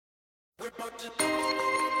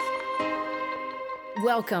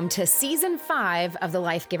Welcome to Season 5 of the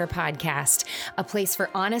Life Giver Podcast, a place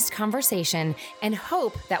for honest conversation and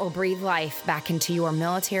hope that will breathe life back into your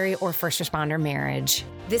military or first responder marriage.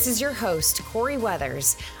 This is your host, Corie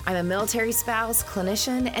Weathers. I'm a military spouse,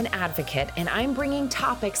 clinician, and advocate, and I'm bringing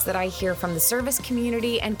topics that I hear from the service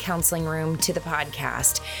community and counseling room to the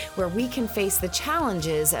podcast, where we can face the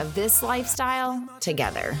challenges of this lifestyle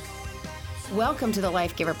together. Welcome to the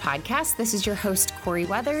Life Giver Podcast. This is your host, Corie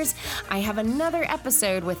Weathers. I have another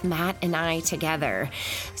episode with Matt and I together.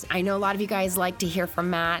 I know a lot of you guys like to hear from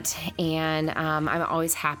Matt, and I'm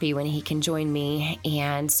always happy when he can join me.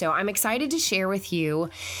 And so I'm excited to share with you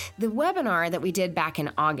the webinar that we did back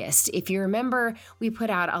in August. If you remember, we put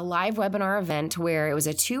out a live webinar event where it was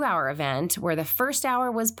a 2-hour event where the first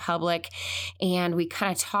hour was public, and we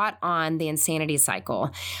kind of taught on the insanity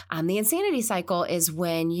cycle. The insanity cycle is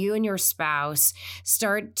when you and your spouse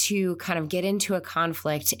start to kind of get into a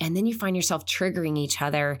conflict, and then you find yourself triggering each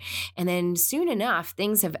other. And then soon enough,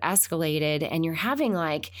 things have escalated, and you're having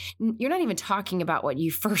you're not even talking about what you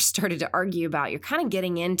first started to argue about. You're kind of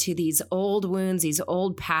getting into these old wounds, these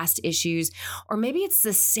old past issues, or maybe it's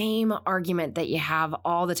the same argument that you have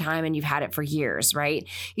all the time and you've had it for years, right?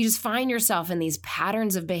 You just find yourself in these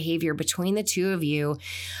patterns of behavior between the two of you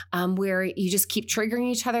where you just keep triggering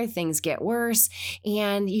each other, things get worse,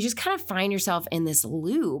 and you just kind of find yourself in this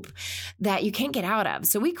loop that you can't get out of.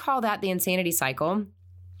 So we call that the insanity cycle.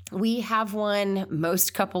 We have one,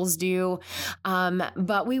 most couples do,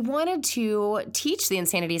 but we wanted to teach the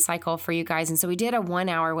insanity cycle for you guys. And so we did a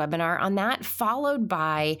 1-hour webinar on that, followed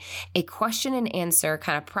by a question and answer,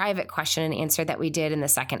 kind of private question and answer that we did in the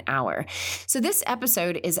second hour. So this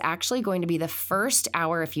episode is actually going to be the first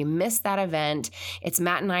hour. If you missed that event, it's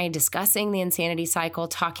Matt and I discussing the insanity cycle,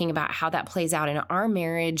 talking about how that plays out in our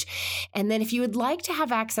marriage. And then if you would like to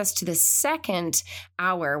have access to the second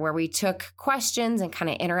hour where we took questions and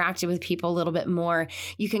kind of interacted with people a little bit more,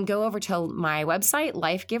 you can go over to my website,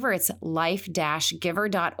 Life Giver. It's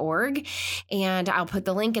life-giver.org. And I'll put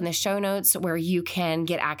the link in the show notes where you can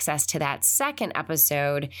get access to that second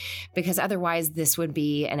episode, because otherwise this would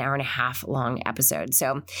be an 1.5 hour long episode.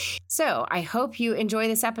 So I hope you enjoy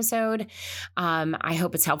this episode. I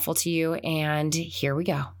hope it's helpful to you. And here we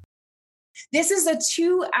go. This is a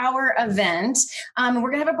 2-hour event. We're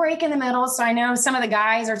going to have a break in the middle. So I know some of the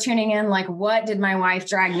guys are tuning in like, what did my wife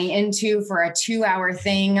drag me into for a 2-hour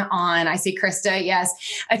thing on, I see Krista, yes,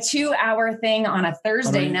 a 2-hour thing on a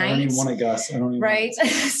Thursday night. I don't even want to guess. Right.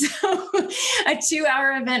 So a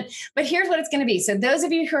 2-hour event. But here's what it's going to be. So those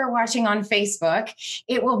of you who are watching on Facebook,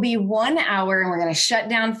 it will be 1 hour, and we're going to shut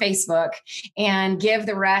down Facebook and give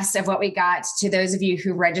the rest of what we got to those of you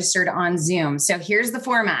who registered on Zoom. So here's the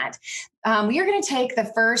format. We are going to take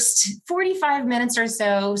the first 45 minutes or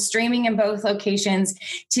so, streaming in both locations,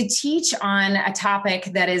 to teach on a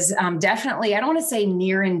topic that is definitely, I don't want to say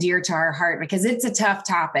near and dear to our heart, because it's a tough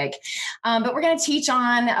topic. But we're going to teach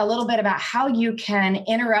on a little bit about how you can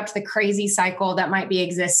interrupt the crazy cycle that might be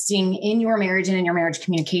existing in your marriage and in your marriage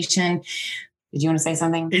communication. Did you want to say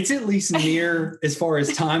something? It's at least near as far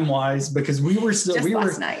as time wise, because we were still,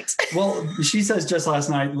 last night. Well, she says just last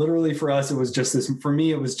night. Literally for us, it was just this. For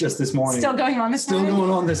me, it was just this morning. Still going on this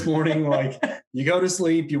morning. Like, you go to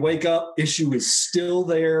sleep, you wake up, issue is still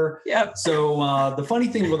there. Yep. So the funny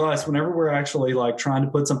thing with us, whenever we're actually like trying to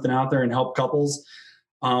put something out there and help couples,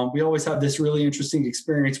 we always have this really interesting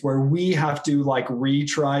experience where we have to like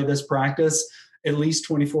retry this practice at least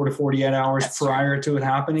 24 to 48 hours prior to it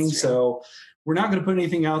happening. So we're not going to put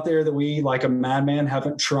anything out there that we, like a madman,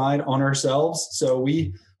 haven't tried on ourselves. So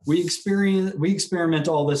we experiment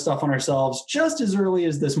all this stuff on ourselves just as early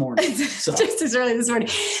as this morning. So. Just as early this morning.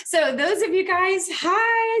 So those of you guys,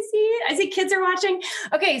 hi, I see kids are watching.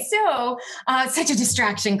 Okay. So such a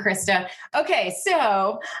distraction, Krista. Okay.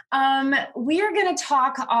 So we are going to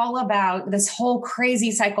talk all about this whole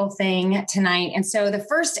crazy cycle thing tonight. And so the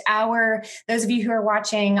first hour, those of you who are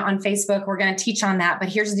watching on Facebook, we're going to teach on that. But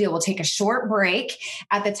here's the deal. We'll take a short break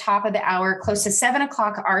at the top of the hour, close to 7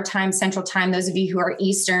 o'clock our time, Central Time. Those of you who are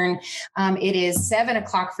Eastern, it is 7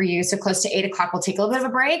 o'clock for you. So close to 8 o'clock, we'll take a little bit of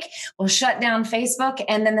a break. We'll shut down Facebook.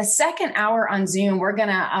 And then the second hour on Zoom, we're going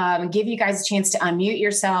to give you guys a chance to unmute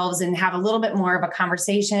yourselves and have a little bit more of a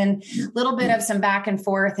conversation, a little bit of some back and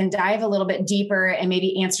forth, and dive a little bit deeper and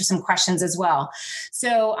maybe answer some questions as well.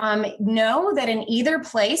 So know that in either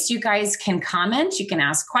place, you guys can comment, you can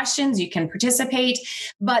ask questions, you can participate,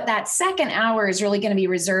 but that second hour is really going to be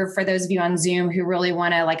reserved for those of you on Zoom who really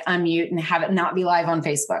want to like unmute and have it not be live on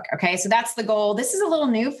Facebook. Okay. So that's the goal. This is a little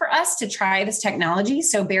new for us to try this technology.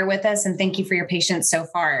 So bear with us and thank you for your patience so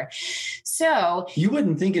far. So you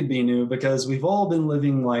wouldn't think it'd be new new because we've all been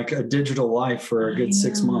living like a digital life for a good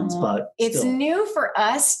 6 months, but it's still. new for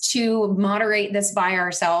us to moderate this by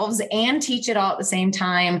ourselves and teach it all at the same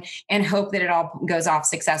time and hope that it all goes off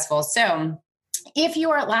successful. So if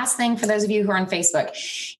you are, last thing for those of you who are on Facebook,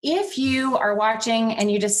 if you are watching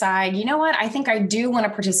and you decide, you know what, I think I do want to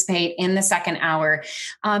participate in the second hour,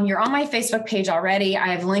 you're on my Facebook page already.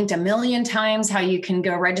 I've linked a million times how you can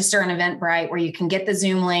go register on Eventbrite where you can get the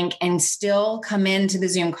Zoom link and still come into the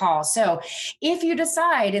Zoom call. So if you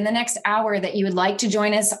decide in the next hour that you would like to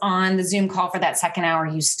join us on the Zoom call for that second hour,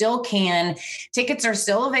 you still can. Tickets are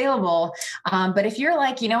still available. But if you're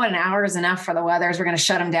like, you know what, an hour is enough for the Weathers, we're going to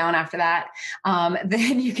shut them down after that.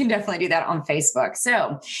 Then you can definitely do that on Facebook.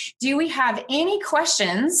 So do we have any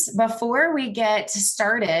questions before we get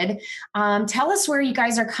started? Tell us where you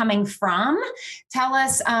guys are coming from. Tell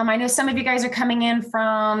us, I know some of you guys are coming in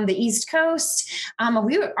from the East Coast.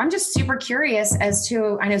 I'm just super curious as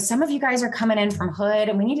to, I know some of you guys are coming in from Hood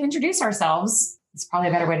and we need to introduce ourselves. It's probably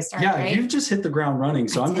a better way to start. Yeah, right? You've just hit the ground running.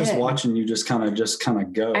 So I'm just watching you just kind of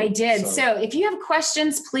go. I did. So if you have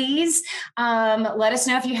questions, please let us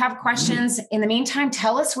know if you have questions. In the meantime,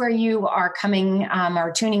 tell us where you are coming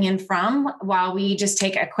or tuning in from while we just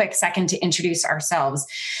take a quick second to introduce ourselves.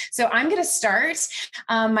 So I'm going to start.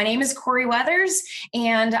 My name is Corie Weathers,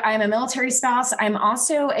 and I'm a military spouse. I'm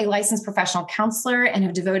also a licensed professional counselor and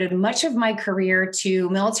have devoted much of my career to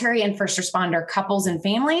military and first responder couples and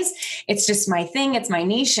families. It's just my thing. It's my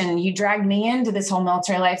niche, and you dragged me into this whole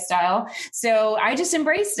military lifestyle. So I just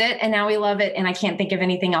embraced it, and now we love it. And I can't think of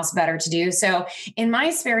anything else better to do. So in my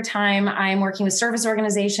spare time, I'm working with service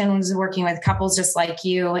organizations, working with couples just like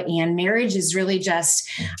you. And marriage is really just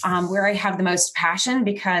where I have the most passion,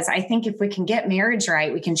 because I think if we can get marriage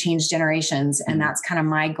right, we can change generations. And that's kind of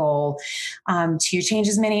my goal, to change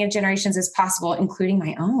as many generations as possible, including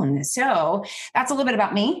my own. So that's a little bit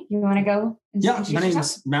about me. You want to go? Yeah, my name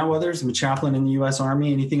is Matt Weathers. I'm a chaplain in the U.S.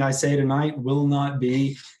 Army. Anything I say tonight will not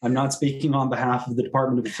be, I'm not speaking on behalf of the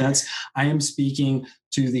Department of Defense. I am speaking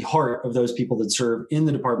to the heart of those people that serve in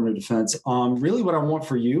the Department of Defense. Really what I want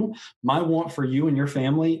for you, my want for you and your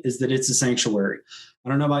family is that it's a sanctuary. I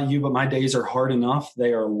don't know about you, but my days are hard enough.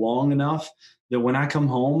 They are long enough that when I come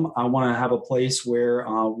home, I want to have a place where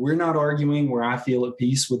we're not arguing, where I feel at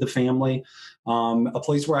peace with the family, a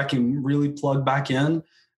place where I can really plug back in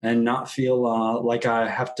and not feel like I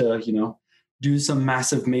have to, do some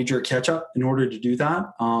massive major catch up in order to do that.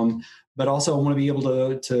 But also I want to be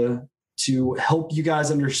able to help you guys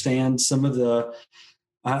understand some of the,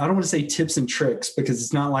 I don't want to say tips and tricks, because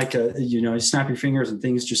it's not like you snap your fingers and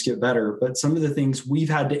things just get better. But some of the things we've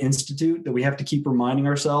had to institute that we have to keep reminding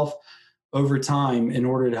ourselves over time in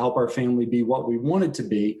order to help our family be what we want it to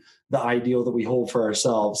be, the ideal that we hold for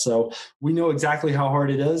ourselves. So we know exactly how hard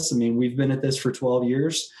it is. I mean, we've been at this for 12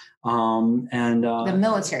 years. The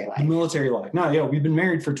military life. No, yeah, we've been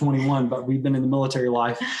married for 21, but we've been in the military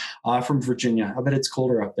life from Virginia. I bet it's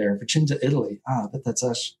colder up there. Virginia, Italy. I bet that's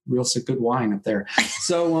a real good wine up there.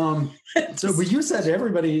 So, but you said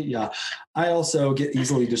everybody, yeah, I also get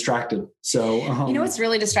easily distracted. So, what's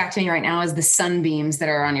really distracting right now is the sunbeams that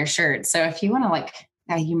are on your shirt. So if you want to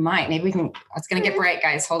you might, maybe we can, it's going to get bright,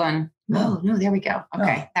 guys. Hold on. Oh, no, there we go.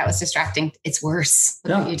 Okay. Yeah. That was distracting. It's worse.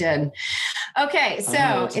 Look what you did. Okay.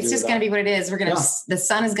 So it's just going to be what it is. We're going to, the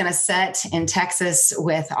sun is going to set in Texas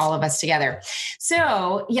with all of us together.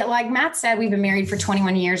 So yeah, like Matt said, we've been married for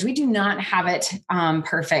 21 years. We do not have it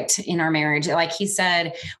perfect in our marriage. Like he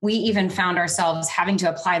said, we even found ourselves having to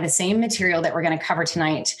apply the same material that we're going to cover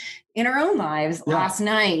tonight in our own lives last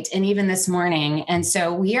night and even this morning. And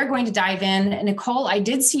so we are going to dive in. Nicole, I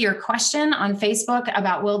did see your question on Facebook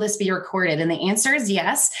about, will this be recorded? And the answer is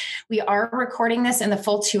yes. We are recording this, and the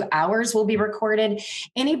full 2 hours will be recorded.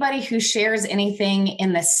 Anybody who shares anything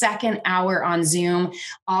in the second hour on Zoom,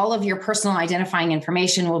 all of your personal identifying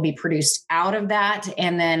information will be produced out of that.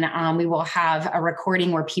 And then we will have a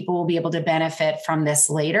recording where people will be able to benefit from this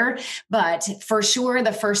later. But for sure,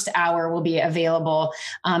 the first hour will be available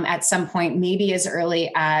at some point, maybe as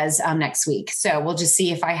early as next week. So we'll just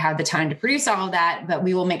see if I have the time to produce all of that, but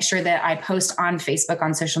we will make sure that I post on Facebook,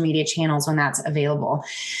 on social media channels when that's available.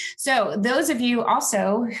 So those of you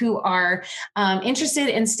also who are interested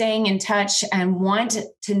in staying in touch and want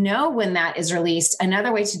to know when that is released,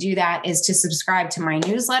 another way to do that is to subscribe to my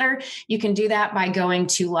newsletter. You can do that by going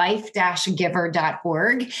to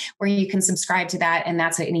life-giver.org, where you can subscribe to that. And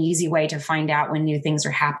that's an easy way to find out when new things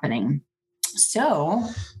are happening. So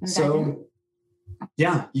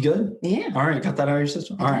yeah, you good? Yeah. All right. Got that out of your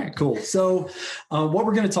system? All right, cool. So what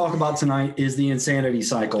we're going to talk about tonight is the insanity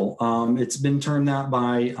cycle. It's been termed that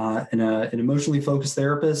by an emotionally focused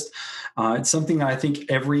therapist. It's something that I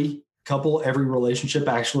think every couple, every relationship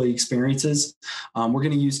actually experiences. We're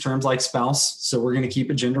going to use terms like spouse. So we're going to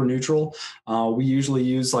keep it gender neutral. We usually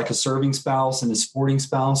use like a serving spouse and a supporting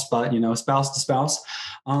spouse, but, spouse to spouse.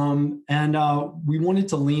 And we wanted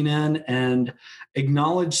to lean in and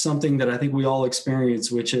acknowledge something that I think we all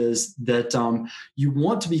experience, which is that you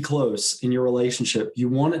want to be close in your relationship. You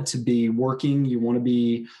want it to be working. You want to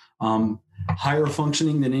be higher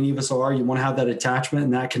functioning than any of us are. You want to have that attachment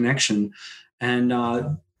and that connection. And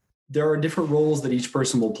there are different roles that each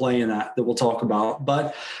person will play in that we'll talk about.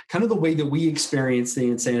 But kind of the way that we experience the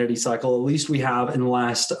insanity cycle, at least we have in the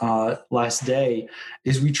last day,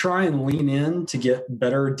 is we try and lean in to get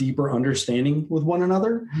better, deeper understanding with one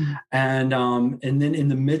another. And then in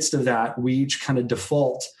the midst of that, we each kind of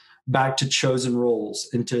default back to chosen roles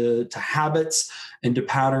and to habits and to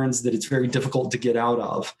patterns that it's very difficult to get out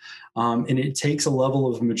of. And it takes a level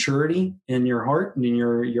of maturity in your heart and in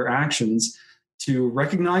your actions to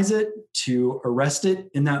recognize it, to arrest it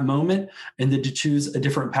in that moment, and then to choose a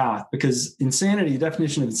different path. Because insanity, the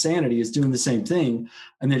definition of insanity is doing the same thing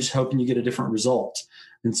and then just hoping you get a different result.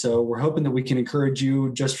 And so we're hoping that we can encourage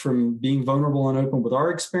you just from being vulnerable and open with our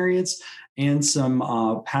experience and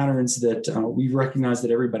some patterns that we recognize that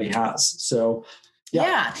everybody has. So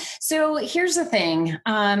yeah. So here's the thing.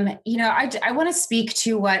 I want to speak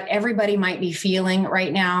to what everybody might be feeling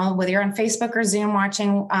right now, whether you're on Facebook or Zoom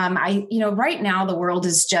watching. Right now the world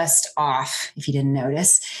is just off. If you didn't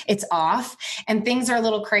notice, it's off and things are a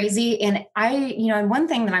little crazy. And one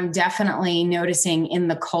thing that I'm definitely noticing in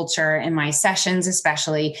the culture in my sessions,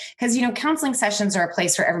 especially because, counseling sessions are a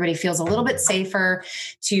place where everybody feels a little bit safer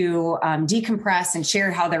to decompress and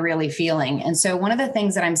share how they're really feeling. And so one of the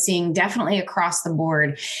things that I'm seeing definitely across the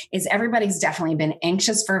board is everybody's definitely been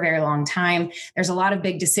anxious for a very long time. There's a lot of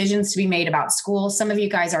big decisions to be made about school. Some of you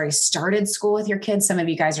guys already started school with your kids. Some of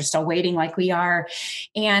you guys are still waiting like we are.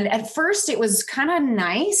 And at first it was kind of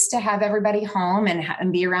nice to have everybody home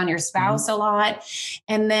and be around your spouse a lot.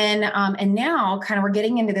 And then, and now kind of we're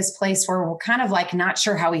getting into this place where we're kind of like not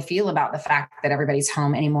sure how we feel about the fact that everybody's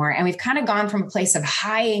home anymore. And we've kind of gone from a place of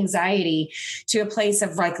high anxiety to a place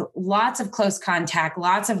of like lots of close contact,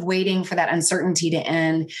 lots of waiting for that uncertainty to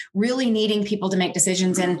end, really needing people to make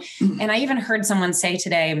decisions. And I even heard someone say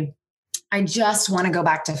today, I just want to go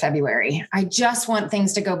back to February. I just want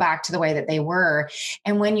things to go back to the way that they were.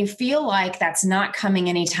 And when you feel like that's not coming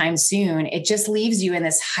anytime soon, it just leaves you in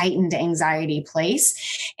this heightened anxiety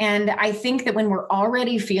place. And I think that when we're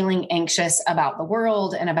already feeling anxious about the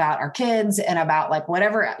world and about our kids and about like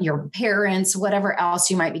whatever your parents, whatever else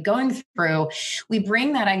you might be going through, we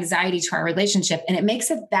bring that anxiety to our relationship and it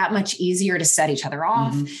makes it that much easier to set each other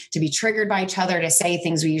off, to be triggered by each other, to say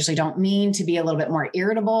things we usually don't mean, to be a little bit more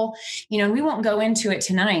irritable. And we won't go into it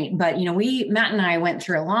tonight, but, Matt and I went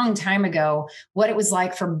through a long time ago what it was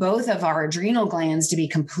like for both of our adrenal glands to be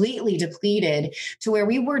completely depleted to where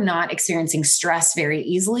we were not experiencing stress very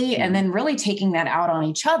easily. And then really taking that out on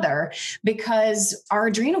each other because our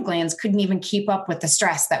adrenal glands couldn't even keep up with the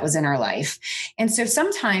stress that was in our life. And so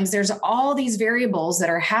sometimes there's all these variables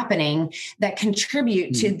that are happening that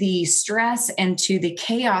contribute to the stress and to the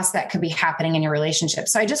chaos that could be happening in your relationship.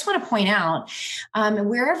 So I just want to point out,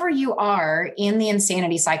 wherever you are in the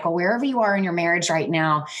insanity cycle, wherever you are in your marriage right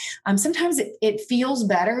now, sometimes it feels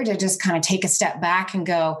better to just kind of take a step back and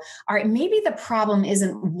go, all right, maybe the problem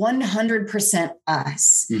isn't 100%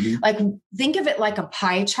 us. Like think of it like a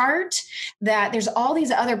pie chart, that there's all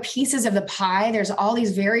these other pieces of the pie. There's all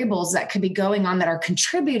these variables that could be going on that are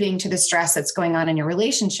contributing to the stress that's going on in your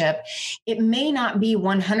relationship. It may not be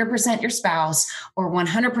 100% your spouse or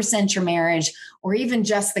 100% your marriage or even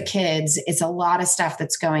just the kids. It's a lot of stuff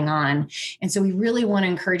that's going on. And so we really want to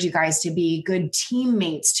encourage you guys to be good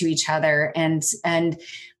teammates to each other and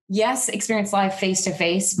yes, experience life face to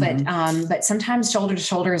face, but sometimes shoulder to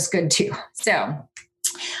shoulder is good too. So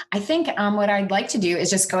I think what I'd like to do is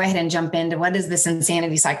just go ahead and jump into what is this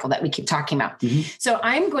insanity cycle that we keep talking about. So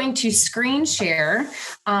I'm going to screen share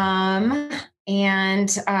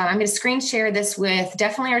and I'm going to screen share this with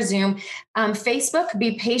definitely our Zoom. Facebook,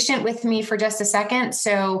 be patient with me for just a second.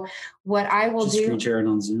 So what I will do, screen share it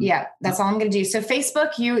on Zoom. Yeah, that's all I'm going to do. So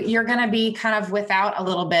Facebook, you're going to be kind of without a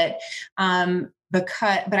little bit, but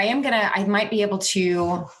I might be able to,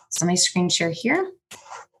 so let me screen share here.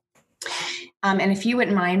 And if you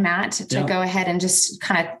wouldn't mind, Matt, to go ahead and just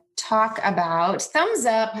kind of talk about thumbs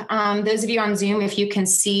up. Those of you on Zoom, if you can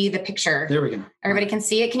see the picture. There we go. Everybody can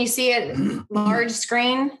see it. Can you see it large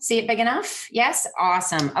screen? See it big enough? Yes.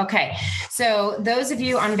 Awesome. Okay. So those of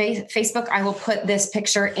you on Facebook, I will put this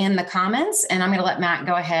picture in the comments, and I'm going to let Matt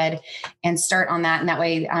go ahead and start on that. And that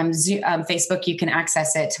way, Facebook, you can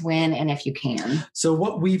access it when and if you can. So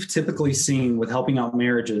what we've typically seen with helping out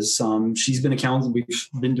marriages, she's been a counselor. We've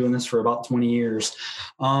been doing this for about 20 years,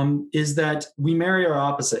 is that we marry our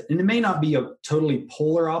opposite. And it may not be a totally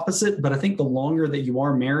polar opposite, but I think the longer that you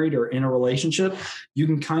are married or in a relationship, you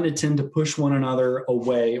can kind of tend to push one another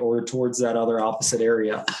away or towards that other opposite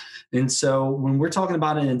area. And so when we're talking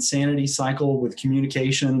about an insanity cycle with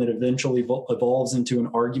communication that eventually evolves into an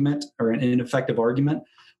argument or an ineffective argument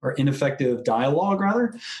or ineffective dialogue,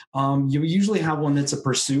 rather, you usually have one that's a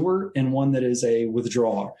pursuer and one that is a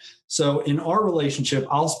withdrawer. So in our relationship,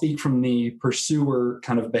 I'll speak from the pursuer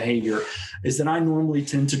kind of behavior, is that I normally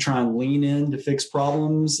tend to try and lean in to fix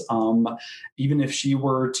problems. Even if she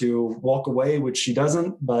were to walk away, which she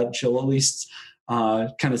doesn't, but she'll at least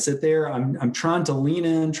kind of sit there. I'm trying to lean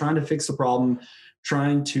in, trying to fix the problem,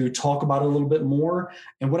 trying to talk about it a little bit more.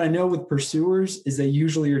 And what I know with pursuers is they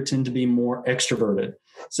usually tend to be more extroverted.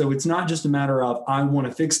 So it's not just a matter of I want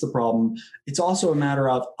to fix the problem. It's also a matter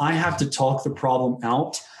of I have to talk the problem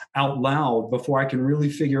out loud before I can really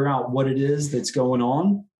figure out what it is that's going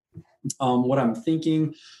on, what I'm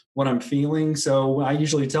thinking, what I'm feeling. So I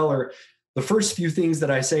usually tell her the first few things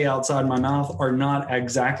that I say outside my mouth are not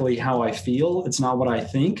exactly how I feel. It's not what I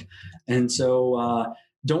think. And so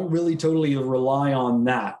don't really totally rely on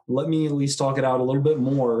that. Let me at least talk it out a little bit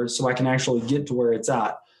more so I can actually get to where it's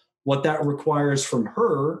at. What that requires from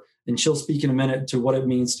her, and she'll speak in a minute to what it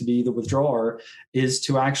means to be the withdrawer, is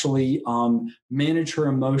to actually manage her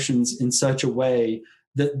emotions in such a way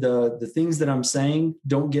that the things that I'm saying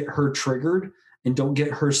don't get her triggered and don't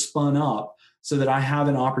get her spun up, so that I have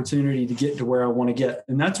an opportunity to get to where I want to get.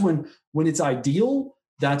 And that's when it's ideal,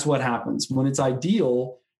 that's what happens. When it's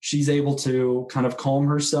ideal, she's able to kind of calm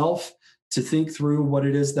herself, to think through what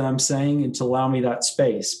it is that I'm saying and to allow me that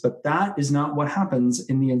space. But that is not what happens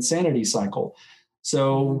in the insanity cycle.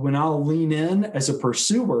 So when I'll lean in as a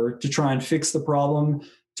pursuer to try and fix the problem,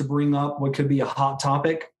 to bring up what could be a hot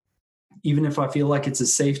topic, even if I feel like it's a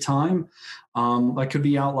safe time, I could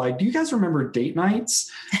be out like, do you guys remember date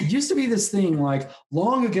nights? It used to be this thing like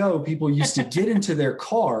long ago, people used to get into their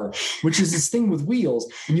car, which is this thing with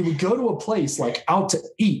wheels, and you would go to a place like out to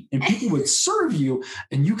eat and people would serve you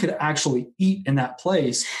and you could actually eat in that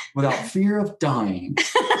place without fear of dying.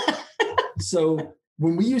 So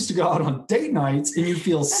when we used to go out on date nights and you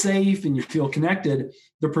feel safe and you feel connected,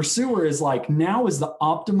 the pursuer is like, now is the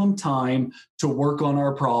optimum time to work on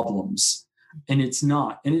our problems. And it's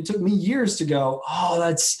not. And it took me years to go,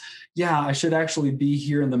 I should actually be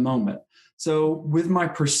here in the moment. So with my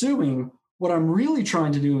pursuing, what I'm really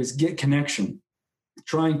trying to do is get connection,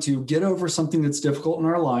 trying to get over something that's difficult in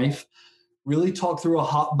our life, really talk through a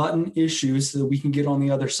hot button issue so that we can get on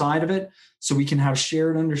the other side of it, so we can have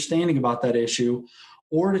shared understanding about that issue,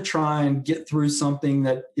 or to try and get through something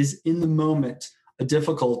that is in the moment a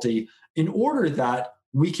difficulty in order that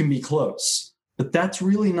we can be close. But that's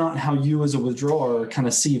really not how you as a withdrawer kind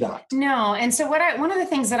of see that. No. And so one of the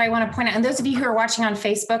things that I want to point out, and those of you who are watching on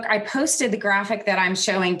Facebook, I posted the graphic that I'm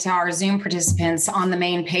showing to our Zoom participants on the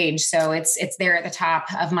main page. So it's there at the top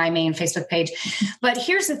of my main Facebook page. But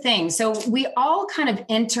here's the thing. So we all kind of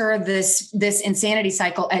enter this insanity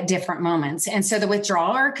cycle at different moments. And so the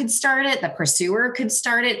withdrawer could start it. The pursuer could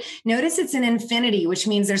start it. Notice it's an infinity, which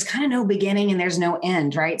means there's kind of no beginning and there's no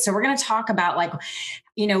end, right? So we're going to talk about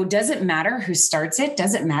does it matter who starts it?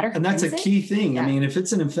 Does it matter who And that's a key thing. Yeah. I mean, if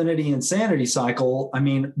it's an infinity insanity cycle,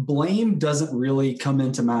 blame doesn't really come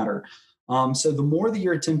into matter. So the more that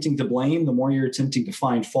you're attempting to blame, the more you're attempting to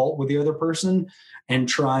find fault with the other person and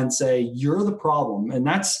try and say, you're the problem. And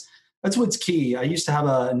that's what's key. I used to have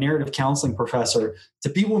a narrative counseling professor,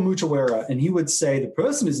 Tapiwa Muchawera, and he would say, the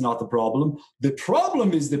person is not the problem. The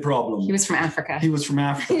problem is the problem. He was from Africa.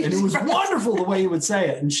 And it was wonderful the way he would say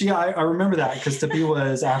it. And I remember that because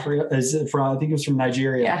Tapiwa is I think it was from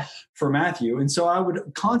Nigeria for Matthew. And so I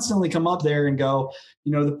would constantly come up there and go,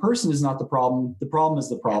 the person is not the problem. The problem is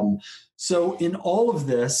the problem. So in all of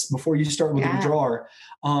this, before you start with the withdrawer,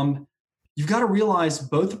 you've got to realize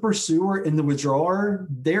both the pursuer and the withdrawer,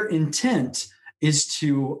 their intent is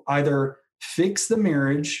to either fix the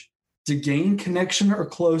marriage, to gain connection or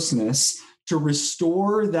closeness, to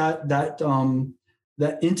restore that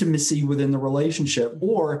intimacy within the relationship,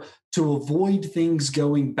 or to avoid things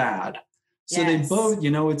going bad. So they both,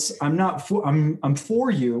 I'm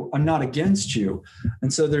for you, I'm not against you.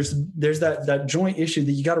 And so there's that joint issue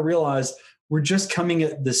that you got to realize we're just coming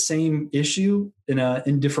at the same issue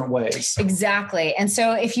in different ways. Exactly. And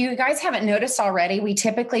so if you guys haven't noticed already, we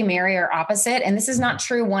typically marry our opposite. And this is not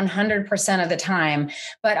true 100% of the time,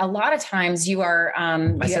 but a lot of times you are.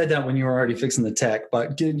 I said that when you were already fixing the tech,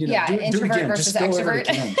 but do it again. Versus just go over extrovert. it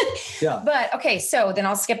again. Yeah. But okay, so then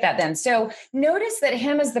I'll skip that then. So notice that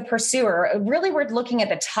him as the pursuer, really we're looking at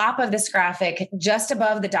the top of this graphic, just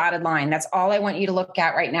above the dotted line. That's all I want you to look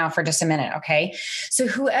at right now for just a minute. Okay. So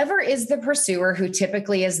whoever is the pursuer, who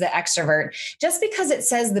typically is the extrovert, just because it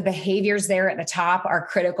says the behaviors there at the top are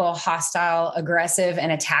critical, hostile, aggressive,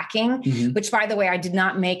 and attacking, which by the way, I did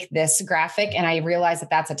not make this graphic and I realize that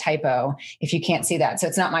that's a typo if you can't see that. So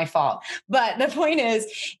it's not my fault. But the point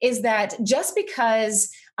is that just because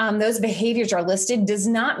those behaviors are listed does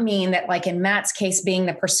not mean that, like in Matt's case, being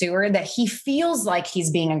the pursuer, that he feels like he's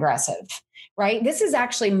being aggressive. Right? This is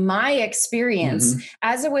actually my experience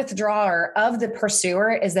as a withdrawer of the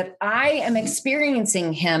pursuer, is that I am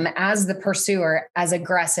experiencing him as the pursuer, as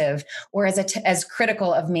aggressive, or as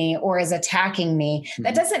critical of me, or as attacking me.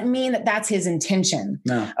 That doesn't mean that that's his intention.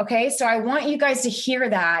 No. Okay. So I want you guys to hear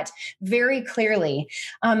that very clearly.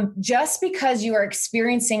 Just because you are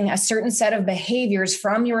experiencing a certain set of behaviors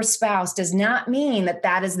from your spouse does not mean that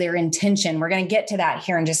that is their intention. We're going to get to that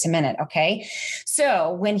here in just a minute. Okay.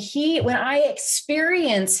 So when I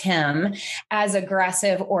experience him as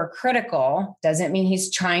aggressive or critical, doesn't mean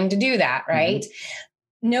he's trying to do that, right?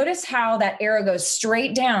 Notice how that arrow goes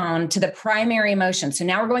straight down to the primary emotion. So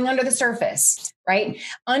now we're going under the surface, right?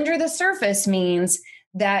 Under the surface means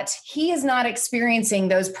that he is not experiencing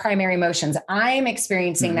those primary emotions. I'm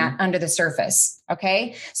experiencing that under the surface.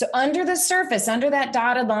 Okay. So under the surface, under that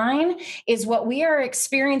dotted line is what we are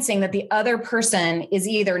experiencing that the other person is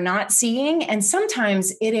either not seeing. And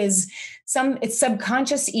sometimes it's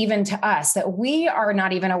subconscious even to us that we are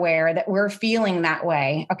not even aware that we're feeling that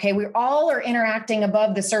way. Okay. We all are interacting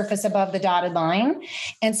above the surface, above the dotted line.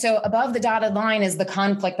 And so above the dotted line is the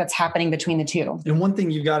conflict that's happening between the two. And one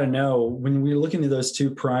thing you got to know when we're looking at those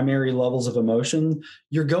two primary levels of emotion,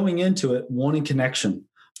 you're going into it wanting connection.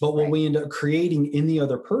 But what we end up creating in the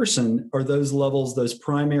other person are those levels, those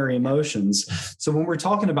primary emotions. So when we're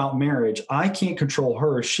talking about marriage, I can't control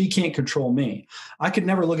her. She can't control me. I could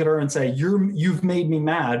never look at her and say, you've made me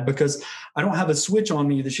mad, because I don't have a switch on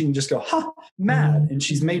me that she can just go, mad. And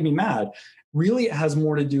she's made me mad. Really, it has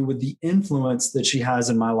more to do with the influence that she has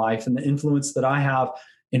in my life and the influence that I have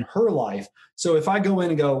in her life. So if I go in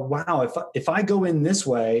and go, wow, if I go in this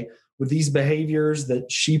way, with these behaviors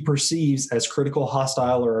that she perceives as critical,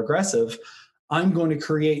 hostile, or aggressive, I'm going to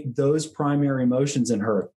create those primary emotions in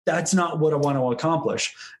her. That's not what I want to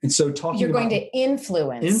accomplish. And so you're going to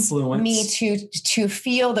influence me to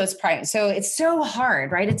feel those primary. So it's so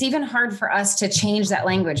hard, right? It's even hard for us to change that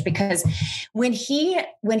language, because when he,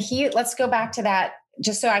 let's go back to that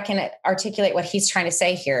just so I can articulate what he's trying to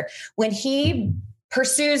say here. When he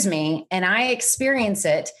pursues me and I experience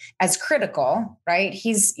it as critical, right?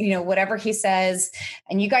 He's, whatever he says,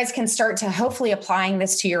 and you guys can start to hopefully applying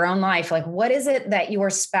this to your own life. Like, what is it that your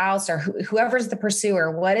spouse or whoever's the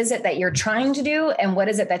pursuer, what is it that you're trying to do? And what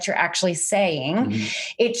is it that you're actually saying?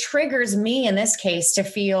 It triggers me in this case to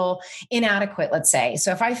feel inadequate, let's say.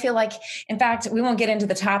 So if I feel like, in fact, we won't get into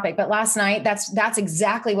the topic, but last night, that's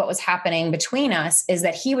exactly what was happening between us, is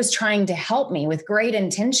that he was trying to help me with great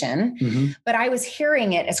intention, but I was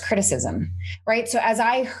hearing it as criticism, right? So as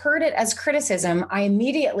I heard it as criticism, I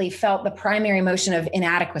immediately felt the primary emotion of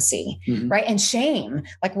inadequacy, right? And shame.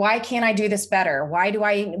 Like, why can't I do this better? Why do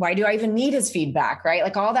I even need his feedback, right?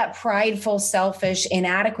 Like all that prideful, selfish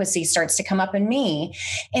inadequacy starts to come up in me.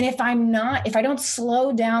 And if I don't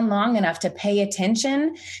slow down long enough to pay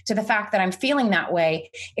attention to the fact that I'm feeling that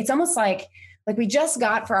way, it's almost like we just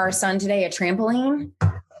got for our son today, a trampoline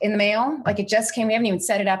in the mail. Like it just came. We haven't even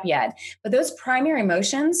set it up yet. But those primary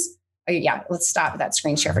emotions, let's stop that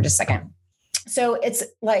screen share for just a second. So it's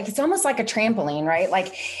almost like a trampoline, right?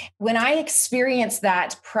 Like when I experience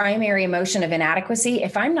that primary emotion of inadequacy,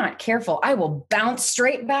 if I'm not careful, I will bounce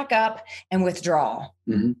straight back up and withdraw,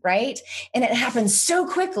 right? And it happens so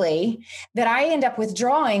quickly that I end up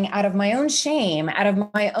withdrawing out of my own shame, out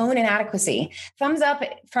of my own inadequacy. Thumbs up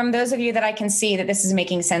from those of you that I can see that this is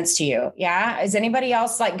making sense to you. Yeah. Is anybody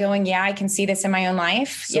else going, yeah, I can see this in my own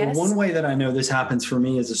life? So yes? One way that I know this happens for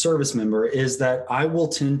me as a service member is that I will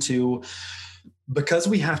tend to, because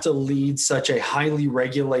we have to lead such a highly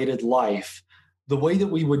regulated life, the way that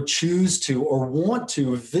we would choose to or want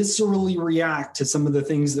to viscerally react to some of the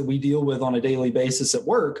things that we deal with on a daily basis at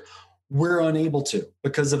work we're unable to,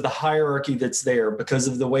 because of the hierarchy that's there, because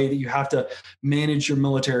of the way that you have to manage your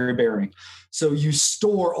military bearing. So you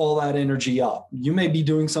store all that energy up. You may be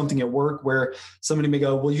doing something at work where somebody may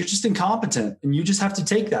go, well, you're just incompetent, and you just have to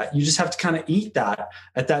take that. You just have to kind of eat that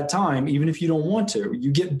at that time, even if you don't want to.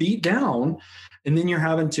 You get beat down, and then you're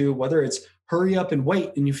having to, whether it's hurry up and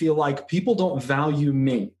wait, and you feel like people don't value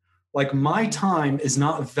me. Like my time is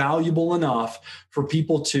not valuable enough for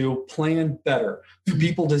people to plan better, for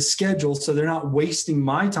people to schedule so they're not wasting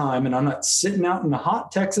my time and I'm not sitting out in the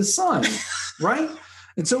hot Texas sun, right?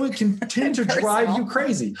 And so it can tend to drive you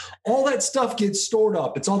crazy. All that stuff gets stored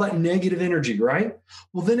up. It's all that negative energy, right?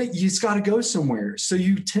 Well, then it's got to go somewhere. So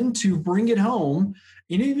you tend to bring it home.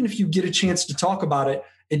 And even if you get a chance to talk about it,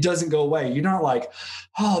 it doesn't go away. You're not like,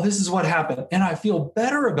 oh, this is what happened, and I feel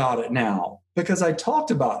better about it now because I talked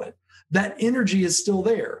about it. That energy is still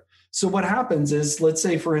there. So what happens is, let's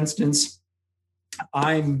say, for instance,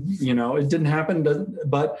 it didn't happen,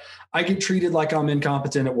 but I get treated like I'm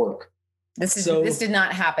incompetent at work. This did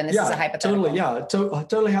not happen. This is a hypothetical.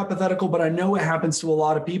 Totally hypothetical, but I know it happens to a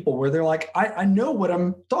lot of people where they're like, I know what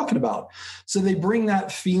I'm talking about. So they bring that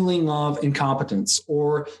feeling of incompetence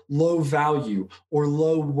or low value or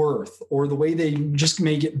low worth, or the way they just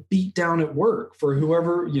may get beat down at work for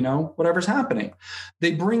whoever, whatever's happening.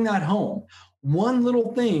 They bring that home. One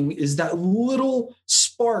little thing is that little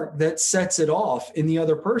spark that sets it off in the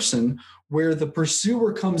other person, where the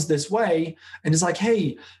pursuer comes this way and is like,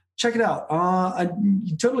 hey, check it out.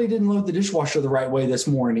 You totally didn't load the dishwasher the right way this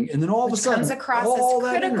morning. And then all of a sudden, comes across as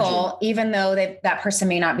critical, even though that person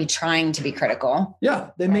may not be trying to be critical.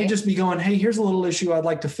 Yeah. They may just be going, hey, here's a little issue I'd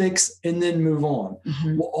like to fix, and then move on.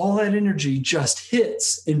 Mm-hmm. Well, all that energy just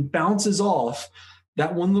hits and bounces off.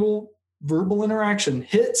 That one little verbal interaction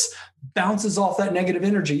hits, bounces off that negative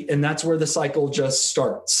energy, and that's where the cycle just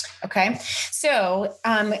starts. Okay. So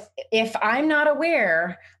if I'm not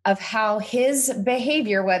aware of how his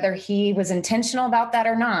behavior, whether he was intentional about that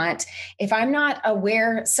or not, if I'm not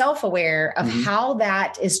self-aware of how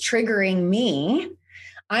that is triggering me,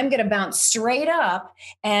 I'm going to bounce straight up,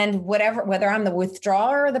 and whether I'm the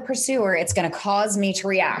withdrawer or the pursuer, it's going to cause me to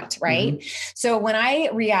react, right? Mm-hmm. So when I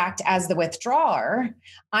react as the withdrawer,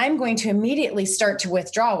 I'm going to immediately start to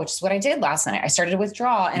withdraw, which is what I did last night. I started to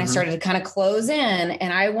withdraw, and I started to kind of close in,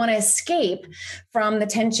 and I want to escape from the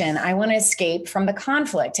tension. I want to escape from the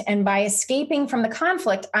conflict. And by escaping from the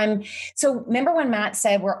conflict, so remember when Matt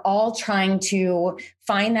said, we're all trying to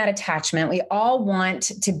find that attachment. We all want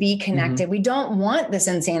to be connected. Mm-hmm. We don't want this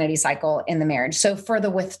insanity cycle in the marriage. So for the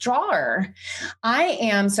withdrawer,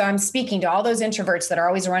 I'm speaking to all those introverts that are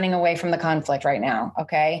always running away from the conflict right now.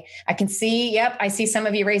 Okay. I can see, I see some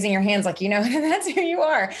of you raising your hands like, that's who you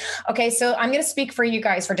are. Okay. So I'm going to speak for you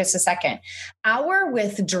guys for just a second. Our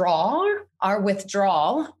withdrawal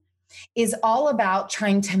is all about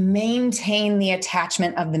trying to maintain the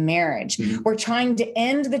attachment of the marriage. Mm-hmm. We're trying to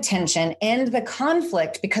end the tension, end the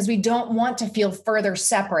conflict, because we don't want to feel further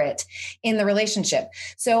separate in the relationship.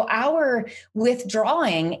 So our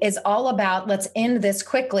withdrawing is all about, let's end this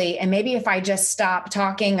quickly. And maybe if I just stop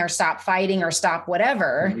talking or stop fighting or stop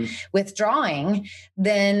whatever, withdrawing,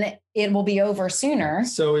 then it will be over sooner.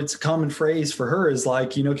 So it's a common phrase for her is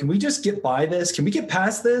like, can we just get by this? Can we get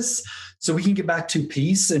past this so we can get back to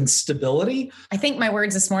peace and stability? I think my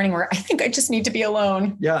words this morning were, I think I just need to be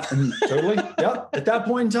alone. Yeah, and totally. Yep. At that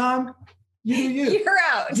point in time, you do you. You're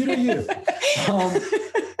out. You do you.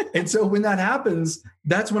 And so when that happens,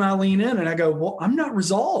 that's when I lean in and I go, well, I'm not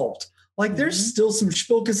resolved. Like there's still some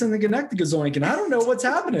spilkus in the Connecticut, and I don't know what's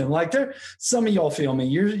happening. Like some of y'all feel me.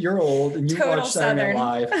 You're old and you watch Saturday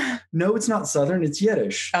Night Live. No, it's not Southern. It's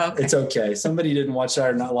Yiddish. Oh, okay. It's okay. Somebody didn't watch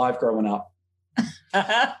Saturday Night Live growing up.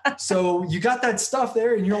 So you got that stuff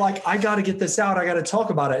there and you're like, I got to get this out. I got to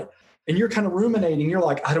talk about it. And you're kind of ruminating. You're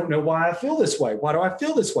like, I don't know why I feel this way. Why do I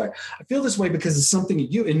feel this way? I feel this way because it's something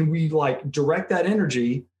that you, and we like direct that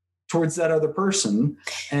energy towards that other person,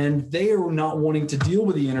 and they are not wanting to deal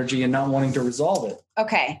with the energy and not wanting to resolve it.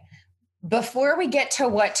 Okay. Before we get to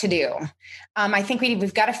what to do, I think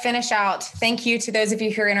we've got to finish out. Thank you to those of you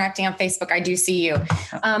who are interacting on Facebook. I do see you.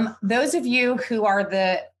 Those of you who are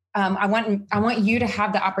I want you to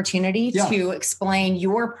have the opportunity to explain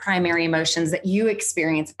your primary emotions that you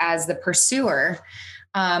experience as the pursuer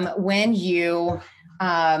when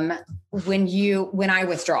I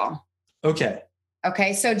withdraw. Okay.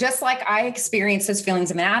 So just like I experience those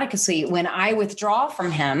feelings of inadequacy when I withdraw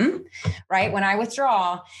from him, right? When I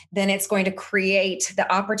withdraw, then it's going to create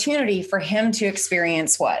the opportunity for him to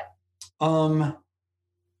experience what? I'm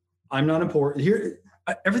not important here.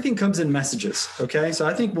 everything comes in messages. Okay. So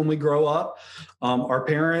I think when we grow up, our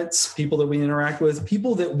parents, people that we interact with,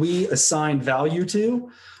 people that we assign value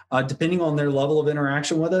to, depending on their level of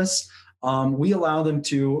interaction with us, we allow them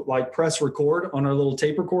to like press record on our little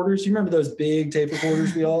tape recorders. You remember those big tape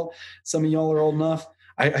recorders some of y'all are old enough.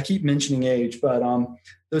 I keep mentioning age, but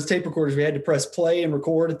those tape recorders, we had to press play and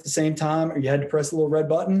record at the same time, or you had to press the little red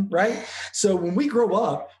button, right? So when we grow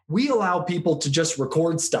up, we allow people to just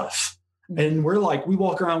record stuff. And we're like, we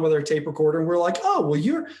walk around with our tape recorder and we're like, oh, well,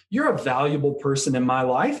 you're a valuable person in my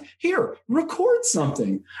life. Here, record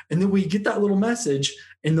something. And then we get that little message.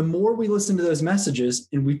 And the more we listen to those messages,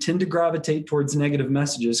 and we tend to gravitate towards negative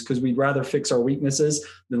messages because we'd rather fix our weaknesses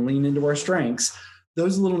than lean into our strengths.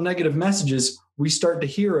 Those little negative messages we start to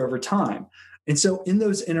hear over time. And so in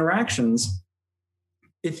those interactions,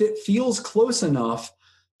 if it feels close enough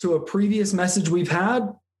to a previous message we've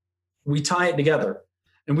had, we tie it together.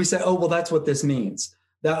 And we say, oh, well, that's what this means,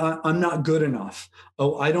 that I'm not good enough.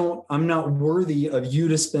 Oh, I'm not worthy of you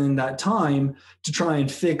to spend that time to try and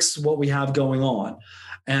fix what we have going on.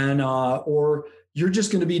 And, or you're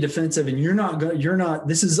just going to be defensive and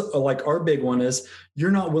this is like our big one is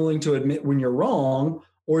you're not willing to admit when you're wrong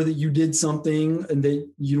or that you did something and that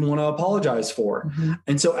you don't want to apologize for. Mm-hmm.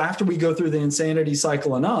 And so after we go through the insanity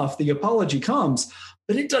cycle enough, the apology comes,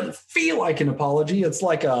 but it doesn't feel like an apology. It's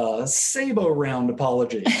like a Sabo round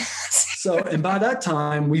apology. So, and by that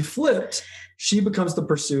time we flipped, she becomes the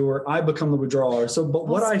pursuer, I become the withdrawer. So, but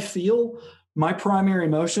what I feel, my primary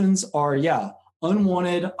emotions are,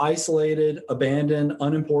 unwanted, isolated, abandoned,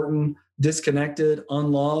 unimportant, disconnected,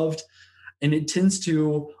 unloved. And it tends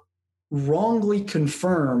to wrongly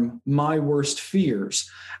confirm my worst fears.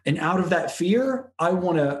 And out of that fear, I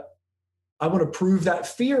want to prove that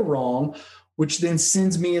fear wrong, which then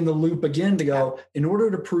sends me in the loop again to go, in order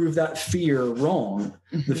to prove that fear wrong,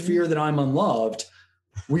 the fear that I'm unloved,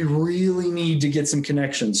 we really need to get some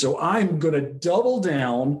connection. So I'm going to double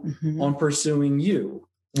down on pursuing you,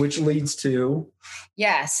 which leads to.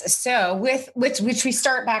 Yes. So with which we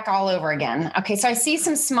start back all over again. Okay. So I see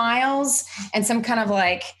some smiles and some kind of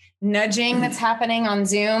like nudging that's happening on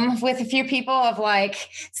Zoom with a few people of like,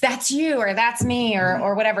 that's you, or that's me,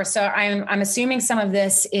 or whatever. So I'm assuming some of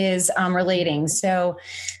this is relating. So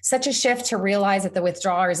such a shift to realize that the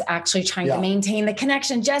withdrawer is actually trying to maintain the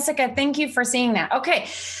connection. Jessica, thank you for seeing that. Okay.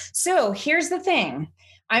 So here's the thing.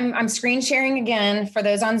 I'm screen sharing again for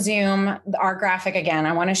those on Zoom, our graphic again.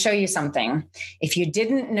 I want to show you something. If you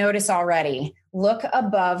didn't notice already, look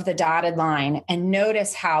above the dotted line and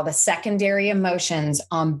notice how the secondary emotions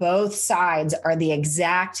on both sides are the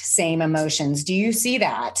exact same emotions. Do you see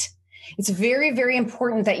that? It's very, very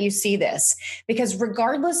important that you see this, because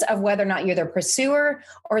regardless of whether or not you're the pursuer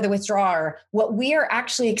or the withdrawer, what we are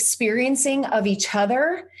actually experiencing of each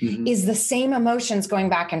other is the same emotions going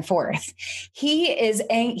back and forth. He's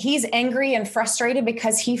angry and frustrated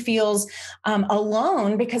because he feels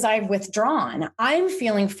alone because I've withdrawn. I'm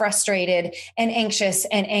feeling frustrated and anxious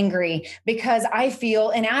and angry because I feel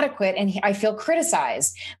inadequate and I feel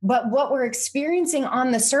criticized. But what we're experiencing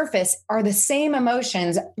on the surface are the same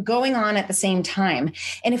emotions going on at the same time.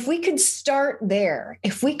 And if we could start there,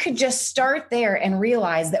 if we could just start there and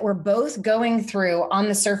realize that we're both going through on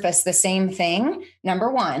the surface the same thing, number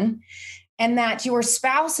one, and that your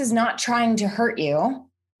spouse is not trying to hurt you,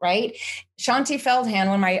 right? Shanti Feldhahn,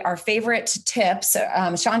 one of our favorite tips,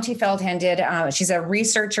 Shanti Feldhahn did, she's a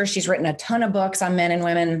researcher. She's written a ton of books on men and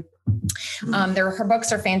women. Her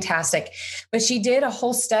books are fantastic, but she did a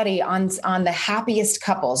whole study on the happiest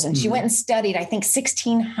couples. And she went and studied, I think,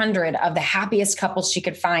 1,600 of the happiest couples she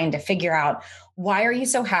could find to figure out, why are you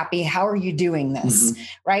so happy? How are you doing this?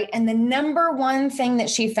 Right. And the number one thing that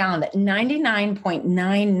she found that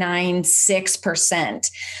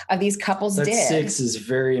 99.996% of these couples did. 6 is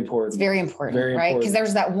very important. It's very important, right? Because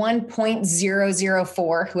there's that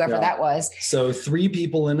 1.004, whoever that was. So 3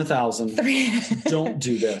 people in 1,000 don't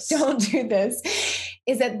do this. Don't do this.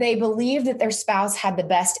 Is that they believed that their spouse had the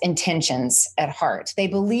best intentions at heart. They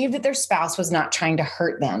believed that their spouse was not trying to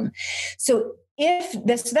hurt them. So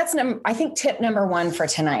I think tip number 1 for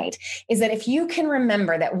tonight is that if you can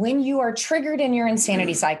remember that when you are triggered in your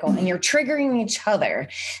insanity cycle and you're triggering each other,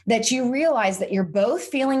 that you realize that you're both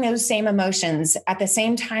feeling those same emotions at the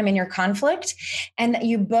same time in your conflict, and that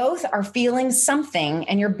you both are feeling something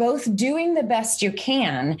and you're both doing the best you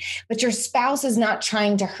can, but your spouse is not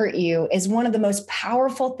trying to hurt you, is one of the most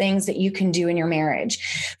powerful things that you can do in your marriage.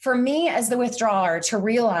 For me as the withdrawer, to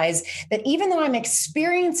realize that even though I'm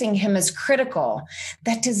experiencing him as critical, critical.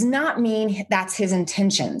 That does not mean that's his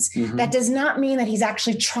intentions. That does not mean that he's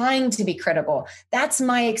actually trying to be critical. That's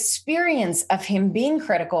my experience of him being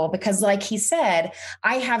critical, because like he said,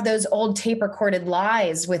 I have those old tape recorded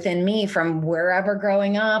lies within me from wherever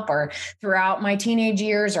growing up or throughout my teenage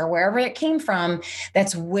years or wherever it came from,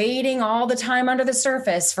 that's waiting all the time under the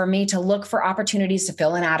surface for me to look for opportunities to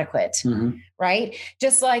feel inadequate. Right?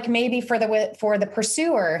 Just like maybe for the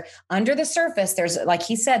pursuer, under the surface, there's, like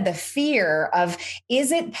he said, the fear of,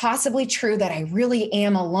 is it possibly true that I really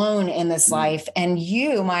am alone in this life? And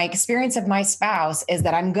my experience of my spouse is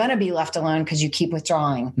that I'm going to be left alone because you keep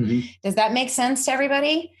withdrawing. Does that make sense to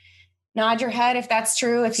everybody? Nod your head if that's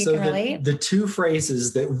true, if you can relate. The two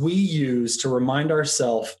phrases that we use to remind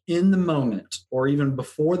ourselves in the moment or even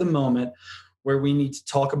before the moment where we need to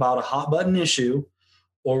talk about a hot button issue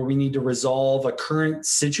or we need to resolve a current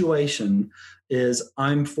situation is,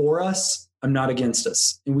 I'm for us, I'm not against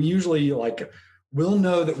us. And we usually we'll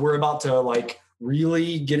know that we're about to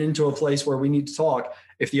really get into a place where we need to talk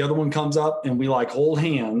if the other one comes up and we hold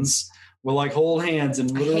hands. We'll hold hands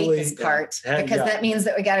and literally. I hate this part because that means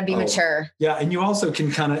that we got to be mature. Yeah. And you also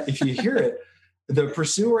can kind of, if you hear it, the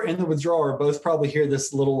pursuer and the withdrawer both probably hear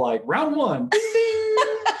this little round one, ding, ding,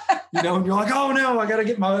 and you're like, oh no, I got to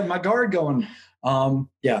get my guard going. So I'm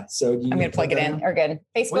going to plug it in. We're good.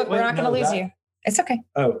 Facebook, we're not going to lose you. It's okay.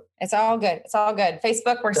 Oh, it's all good. It's all good.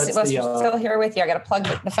 Facebook, we're still here with you. I got to plug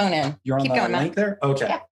the phone in. You're on the link there? Okay.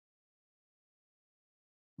 Yeah.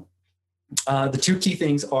 The two key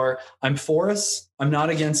things are, I'm for us, I'm not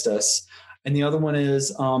against us. And the other one is,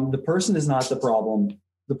 the person is not the problem.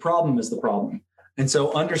 The problem is the problem. And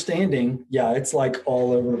so understanding, it's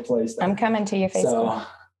all over the place there. I'm coming to you, Facebook. So,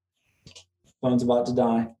 phone's about to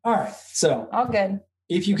die. All right. So all good.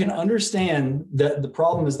 If you can understand that the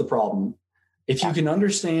problem is the problem, if you can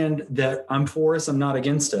understand that I'm for us, I'm not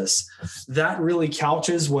against us, that really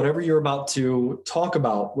couches whatever you're about to talk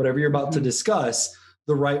about, whatever you're about to discuss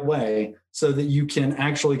the right way so that you can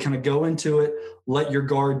actually kind of go into it, let your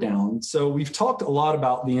guard down. So we've talked a lot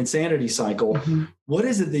about the insanity cycle. What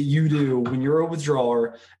is it that you do when you're a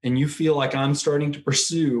withdrawer and you feel like I'm starting to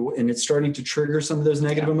pursue and it's starting to trigger some of those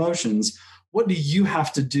negative emotions? What do you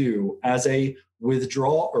have to do as a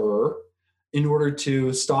withdrawer in order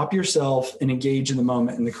to stop yourself and engage in the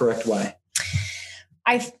moment in the correct way?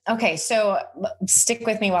 So stick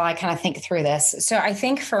with me while I kind of think through this. So I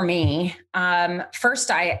think for me,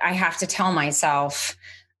 first I have to tell myself,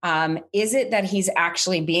 is it that he's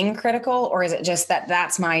actually being critical, or is it just that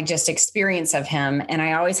that's my just experience of him? And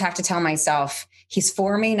I always have to tell myself, he's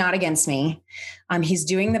for me, not against me. He's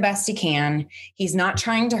doing the best he can. He's not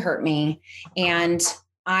trying to hurt me. And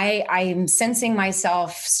I'm sensing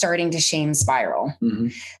myself starting to shame spiral.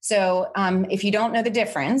 So if you don't know the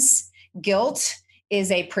difference, guilt is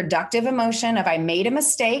a productive emotion of I made a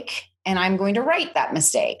mistake and I'm going to right that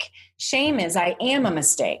mistake. Shame is I am a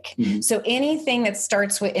mistake. So anything that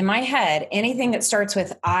starts with, in my head, anything that starts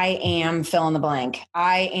with I am fill in the blank.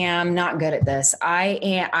 I am not good at this.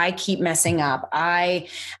 I keep messing up.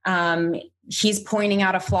 He's pointing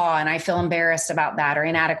out a flaw and I feel embarrassed about that or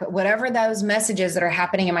inadequate, whatever those messages that are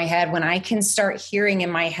happening in my head, when I can start hearing in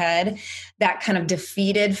my head that kind of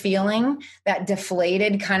defeated feeling, that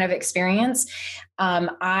deflated kind of experience,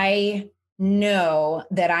 I know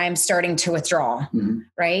that I'm starting to withdraw.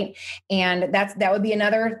 Right. And that would be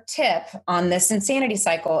another tip on this insanity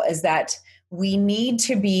cycle, is that we need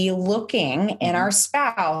to be looking in our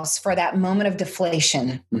spouse for that moment of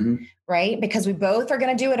deflation. Right? Because we both are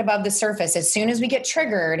going to do it above the surface. As soon as we get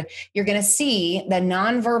triggered, you're going to see the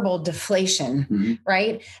nonverbal deflation,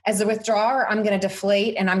 right? As a withdrawer, I'm going to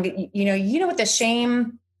deflate, and I'm, you know what the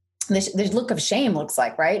shame, the look of shame looks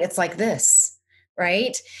like, right? It's like this,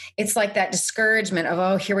 right? It's like that discouragement of,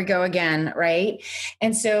 oh, here we go again, right?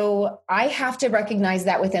 And so I have to recognize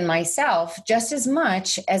that within myself just as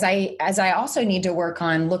much as I also need to work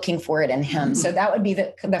on looking for it in him. So that would be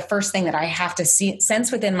the first thing that I have to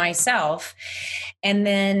sense within myself. And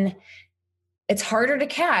then it's harder to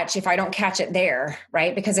catch if I don't catch it there,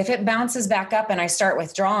 right? Because if it bounces back up and I start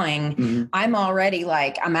withdrawing, I'm already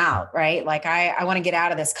I'm out, right? I want to get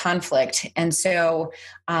out of this conflict. And so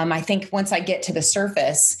I think once I get to the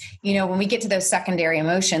surface, when we get to those secondary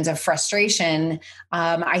emotions of frustration,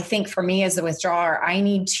 I think for me as the withdrawer, I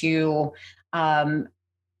need to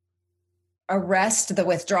arrest the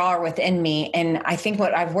withdrawer within me. And I think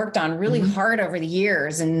what I've worked on really hard over the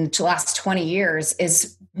years and the last 20 years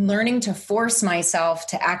is learning to force myself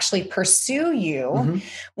to actually pursue you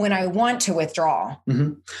when I want to withdraw.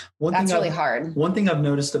 That's really hard. One thing I've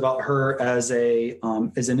noticed about her as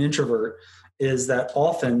an introvert is that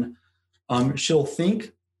often she'll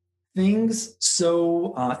think things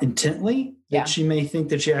so intently that she may think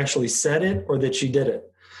that she actually said it or that she did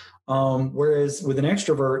it. Whereas with an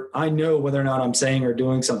extrovert, I know whether or not I'm saying or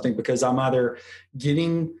doing something because I'm either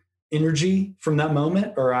getting energy from that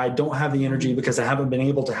moment or I don't have the energy because I haven't been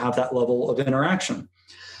able to have that level of interaction.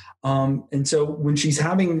 And so when she's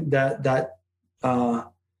having that kind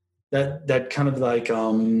of like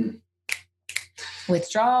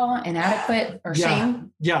withdrawal, inadequate, or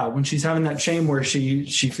shame. Yeah. When she's having that shame where she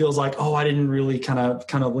feels like, oh, I didn't really kind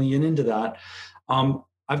of lean into that.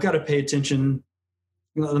 I've got to pay attention.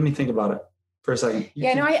 Let me think about it for a second.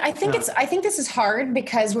 I think this is hard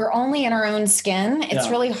because we're only in our own skin. It's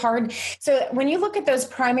really hard. So when you look at those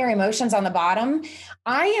primary emotions on the bottom,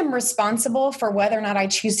 I am responsible for whether or not I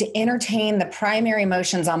choose to entertain the primary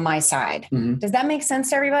emotions on my side. Mm-hmm. Does that make sense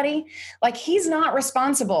to everybody? Like, he's not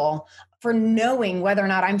responsible for knowing whether or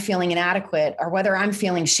not I'm feeling inadequate or whether I'm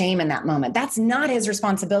feeling shame in that moment. That's not his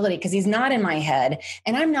responsibility because he's not in my head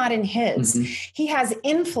and I'm not in his. Mm-hmm. He has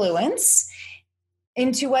influence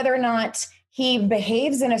into whether or not he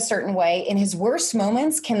behaves in a certain way. In his worst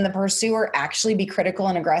moments, can the pursuer actually be critical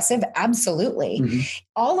and aggressive? Absolutely. Mm-hmm.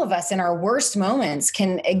 All of us in our worst moments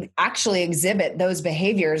can actually exhibit those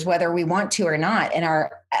behaviors, whether we want to or not.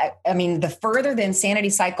 And the further the insanity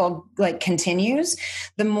cycle continues,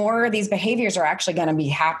 the more these behaviors are actually going to be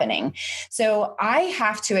happening. So I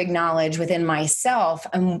have to acknowledge within myself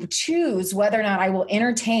and choose whether or not I will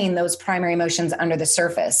entertain those primary emotions under the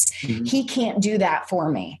surface. Mm-hmm. He can't do that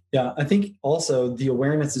for me. Yeah, I think also the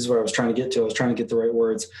awareness is what I was trying to get to. I was trying to get the right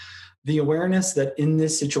words. The awareness that in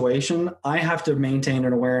this situation, I have to maintain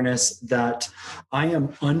an awareness that I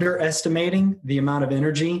am underestimating the amount of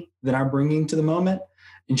energy that I'm bringing to the moment.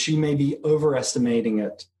 And she may be overestimating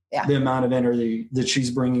it, the amount of energy that she's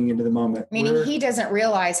bringing into the moment. Meaning he doesn't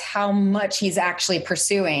realize how much he's actually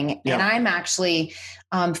pursuing. Yeah. And I'm actually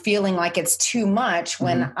feeling like it's too much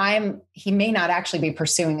when he may not actually be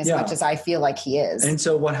pursuing as much as I feel like he is. And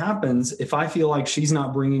so what happens if I feel like she's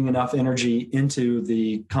not bringing enough energy into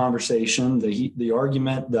the conversation, the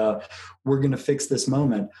argument, we're going to fix this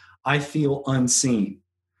moment, I feel unseen.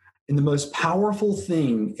 And the most powerful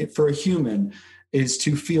thing for a human is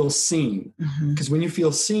to feel seen. Because when you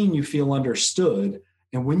feel seen, you feel understood.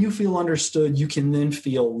 And when you feel understood, you can then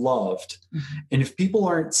feel loved. Mm-hmm. And if people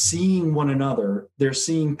aren't seeing one another, they're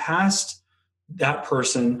seeing past that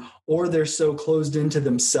person, or they're so closed into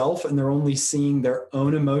themselves and they're only seeing their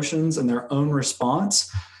own emotions and their own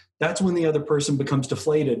response, that's when the other person becomes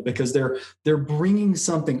deflated because they're bringing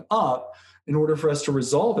something up in order for us to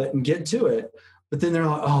resolve it and get to it. But then they're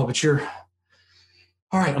like, oh, but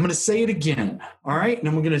all right, I'm going to say it again. All right. And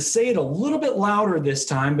I'm going to say it a little bit louder this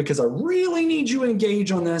time because I really need you to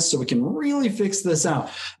engage on this so we can really fix this out.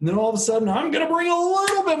 And then all of a sudden I'm going to bring a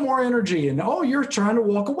little bit more energy and, oh, you're trying to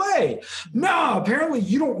walk away. No, apparently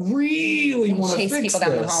you don't really want to fix this. Chase people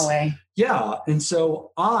down the hallway. Yeah. And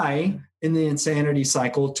so I, in the insanity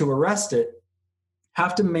cycle, to arrest it,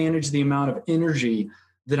 have to manage the amount of energy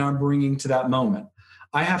that I'm bringing to that moment.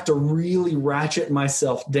 I have to really ratchet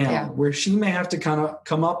myself down where she may have to kind of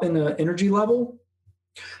come up in an energy level.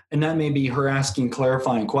 And that may be her asking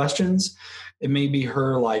clarifying questions. It may be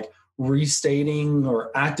her like restating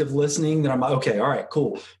or active listening that I'm like, okay, all right,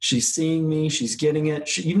 cool. She's seeing me. She's getting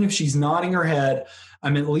it. Even if she's nodding her head,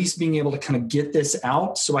 I'm at least being able to kind of get this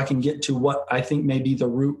out so I can get to what I think may be the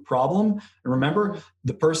root problem. And remember,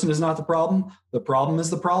 the person is not the problem. The problem is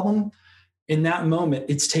the problem. In that moment,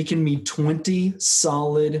 it's taken me 20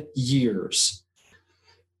 solid years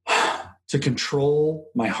to control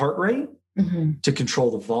my heart rate, to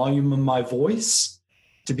control the volume of my voice,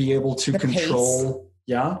 to be able to control,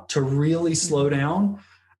 to really slow down.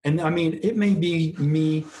 And I mean, it may be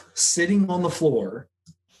me sitting on the floor,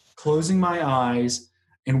 closing my eyes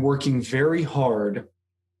and working very hard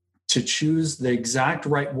to choose the exact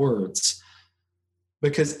right words,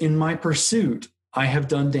 because in my pursuit, I have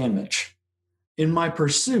done damage. In my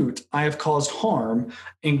pursuit, I have caused harm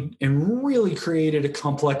and really created a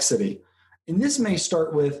complexity. And this may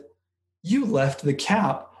start with, you left the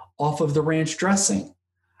cap off of the ranch dressing.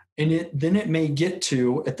 And then it may get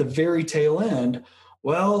to, at the very tail end,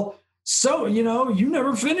 well, so, you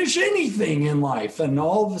never finish anything in life. And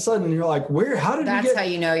all of a sudden you're like, how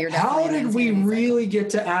you know you're definitely how did we really get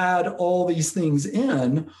to add all these things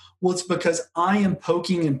in? Well, it's because I am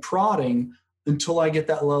poking and prodding until I get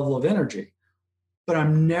that level of energy. But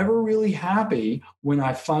I'm never really happy when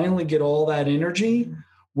I finally get all that energy,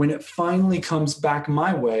 when it finally comes back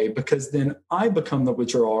my way, because then I become the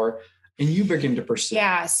withdrawer and you begin to pursue?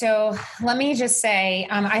 Yeah. So let me just say,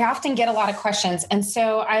 I often get a lot of questions. And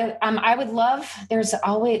so I would love, there's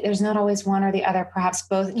not always one or the other, perhaps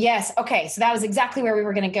both. Yes. Okay. So that was exactly where we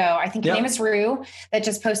were going to go. I think your name is Rue that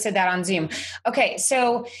just posted that on Zoom. Okay.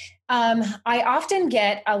 So I often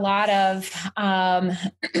get a lot of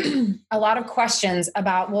questions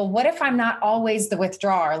about, well, what if I'm not always the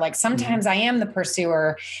withdrawer? Like sometimes I am the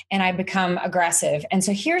pursuer and I become aggressive. And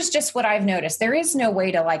so here's just what I've noticed. There is no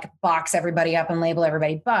way to like box everybody up and label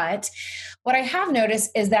everybody. But what I have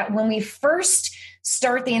noticed is that when we first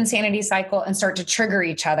start the insanity cycle and start to trigger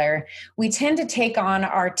each other, we tend to take on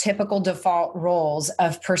our typical default roles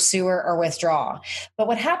of pursuer or withdraw. But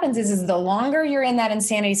what happens is the longer you're in that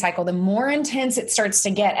insanity cycle, the more intense it starts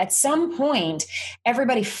to get. At some point,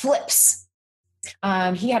 everybody flips.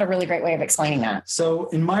 He had a really great way of explaining that. So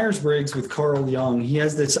in Myers-Briggs with Carl Jung, he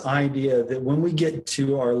has this idea that when we get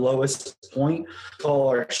to our lowest point, call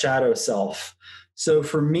our shadow self. So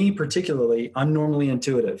for me particularly, I'm normally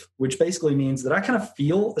intuitive, which basically means that I kind of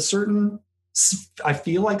feel I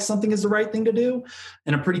feel like something is the right thing to do.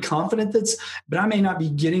 And I'm pretty confident but I may not be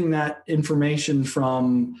getting that information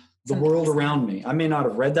from the world around me. I may not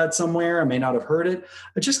have read that somewhere. I may not have heard it.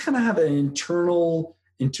 I just kind of have an internal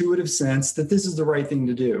intuitive sense that this is the right thing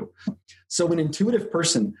to do. So an intuitive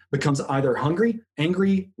person becomes either hungry,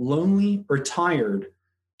 angry, lonely, or tired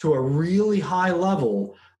to a really high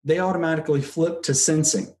level, they automatically flip to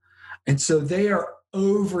sensing. And so they are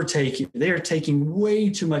taking way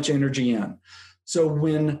too much energy in. So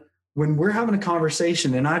when we're having a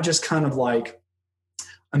conversation and I just kind of like,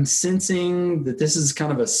 I'm sensing that this is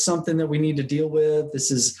kind of something that we need to deal with. This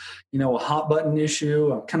is, a hot button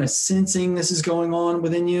issue. I'm kind of sensing this is going on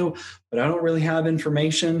within you, but I don't really have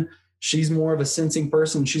information. She's more of a sensing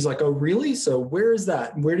person. She's like, oh, really? So where is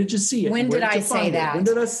that? Where did you see it? When did I say that? When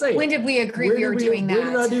did I say it? When did we agree we were doing that? Where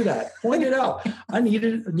did I do that? Point it out. I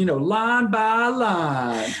needed, line by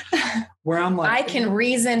line, where I'm like, I can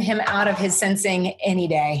reason him out of his sensing any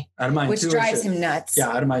day, out of my which intuition. drives him nuts. Yeah,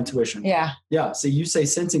 out of my intuition. Yeah. Yeah. So you say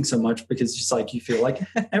sensing so much because it's like you feel like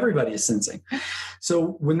everybody is sensing.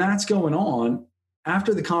 So when that's going on,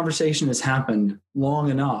 after the conversation has happened long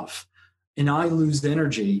enough and I lose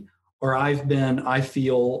energy, or I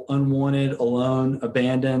feel unwanted, alone,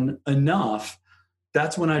 abandoned enough,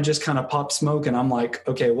 that's when I just kind of pop smoke and I'm like,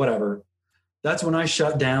 okay, whatever. That's when I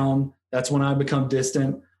shut down. That's when I become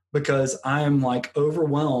distant because I am like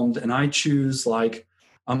overwhelmed and I choose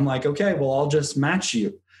I'm like, okay, well, I'll just match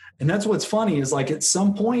you. And that's what's funny is like at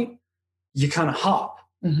some point you kind of hop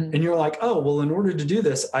and you're like, oh, well, in order to do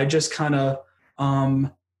this, I just kind of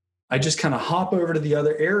hop over to the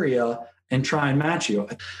other area and try and match you.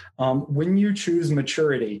 When you choose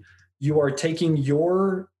maturity, you are taking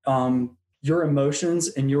your emotions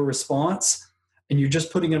and your response, and you're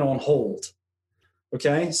just putting it on hold.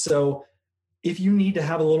 Okay, so if you need to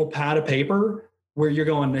have a little pad of paper where you're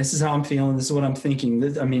going, this is how I'm feeling, this is what I'm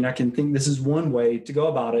thinking. I can think this is one way to go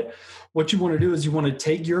about it. What you want to do is you want to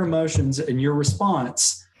take your emotions and your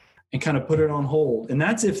response and kind of put it on hold. And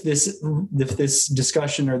that's if this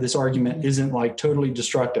discussion or this argument isn't like totally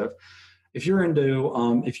destructive. If you're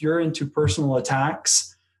into personal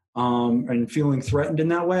attacks and feeling threatened in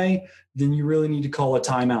that way, then you really need to call a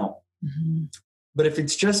timeout. Mm-hmm. But if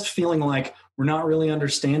it's just feeling like we're not really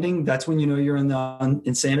understanding, that's when you're in the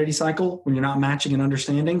insanity cycle, when you're not matching and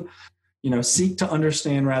understanding. Seek to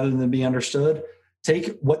understand rather than be understood.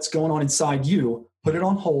 Take what's going on inside you, put it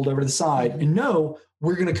on hold over to the side, and know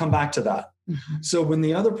we're going to come back to that. Mm-hmm. So when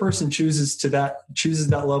the other person chooses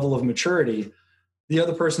that level of maturity, the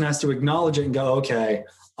other person has to acknowledge it and go, okay,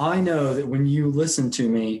 I know that when you listen to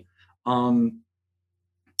me and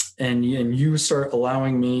you start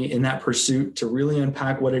allowing me in that pursuit to really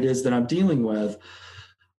unpack what it is that I'm dealing with,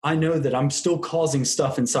 I know that I'm still causing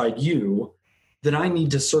stuff inside you that I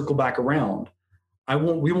need to circle back around.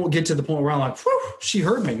 We won't get to the point where I'm like, whew, she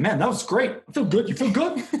heard me. Man, that was great. I feel good. You feel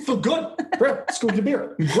good? I feel good. Great. Let's go get a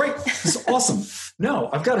beer. Great. This is awesome. No,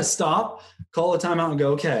 I've got to stop, call a timeout and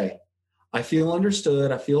go, okay, I feel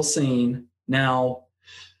understood. I feel seen. Now,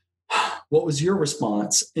 what was your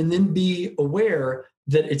response? And then be aware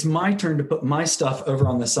that it's my turn to put my stuff over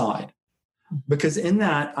on the side. Because in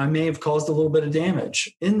that, I may have caused a little bit of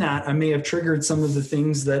damage. In that, I may have triggered some of the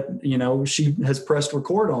things that, she has pressed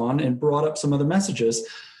record on and brought up some other messages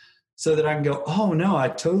so that I can go, oh, no, I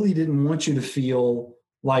totally didn't want you to feel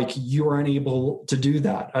like you were unable to do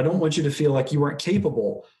that. I don't want you to feel like you weren't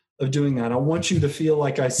capable of doing that. I want you to feel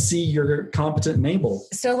like I see you're competent and able.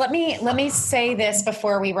 So let me say this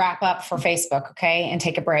before we wrap up for Facebook, okay, and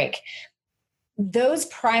take a break. Those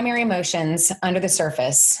primary emotions under the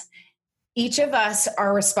surface, Each of us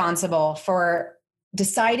are responsible for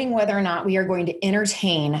deciding whether or not we are going to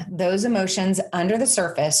entertain those emotions under the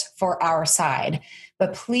surface for our side.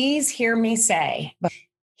 But please hear me say,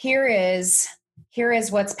 here is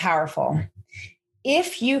what's powerful.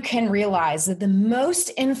 If you can realize that the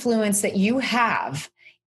most influence that you have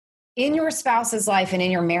in your spouse's life and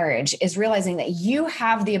in your marriage is realizing that you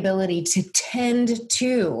have the ability to tend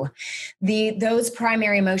to those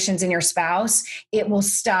primary emotions in your spouse, it will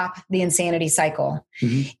stop the insanity cycle.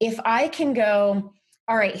 Mm-hmm. If I can go,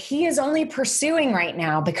 all right, he is only pursuing right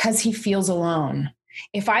now because he feels alone.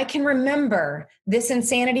 If I can remember this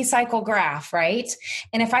insanity cycle graph, right?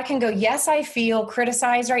 And if I can go, yes, I feel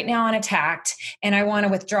criticized right now and attacked, and I want to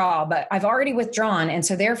withdraw, but I've already withdrawn. And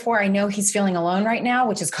so therefore I know he's feeling alone right now,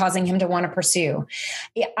 which is causing him to want to pursue.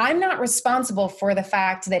 I'm not responsible for the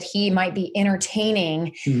fact that he might be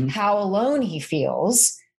entertaining how alone he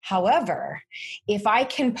feels. However, if I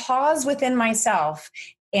can pause within myself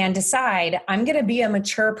and decide I'm going to be a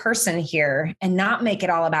mature person here and not make it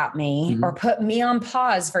all about me or put me on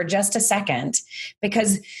pause for just a second,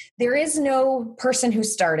 because there is no person who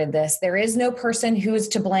started this. There is no person who is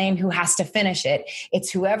to blame who has to finish it. It's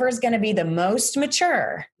whoever is going to be the most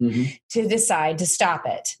mature to decide to stop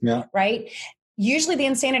it. Yeah. Right. Usually the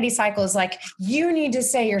insanity cycle is like, you need to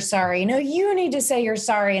say you're sorry. No, you need to say you're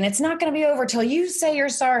sorry. And it's not going to be over till you say you're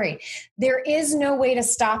sorry. There is no way to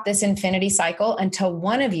stop this infinity cycle until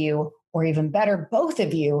one of you, or even better, both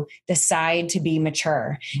of you, decide to be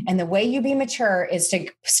mature. And the way you be mature is to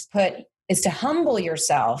humble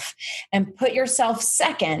yourself and put yourself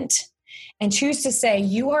second and choose to say,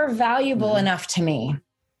 you are valuable enough to me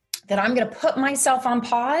that I'm going to put myself on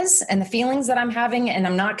pause and the feelings that I'm having, and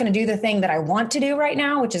I'm not going to do the thing that I want to do right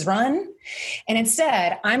now, which is run. And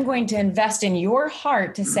instead, I'm going to invest in your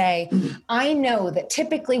heart to say, I know that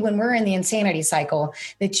typically when we're in the insanity cycle,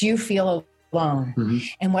 that you feel alone.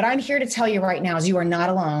 And what I'm here to tell you right now is you are not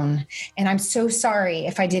alone. And I'm so sorry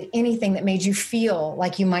if I did anything that made you feel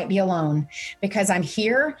like you might be alone, because I'm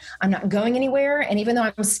here, I'm not going anywhere. And even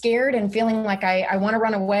though I'm scared and feeling like I want to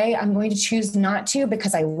run away, I'm going to choose not to,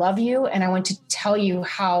 because I love you. And I want to tell you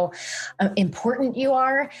how important you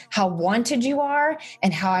are, how wanted you are,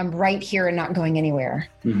 and how I'm right here and not going anywhere.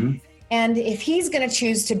 And if he's going to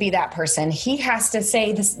choose to be that person, he has to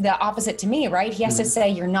say the opposite to me, right? He has to say,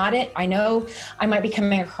 you're not it. I know I might be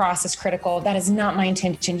coming across as critical. That is not my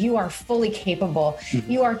intention. You are fully capable.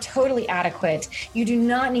 You are totally adequate. You do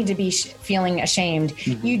not need to be feeling ashamed.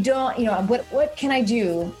 You don't, what can I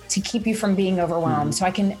do to keep you from being overwhelmed? So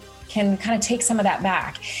I can kind of take some of that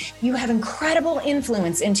back. You have incredible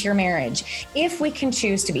influence into your marriage if we can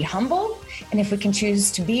choose to be humble and if we can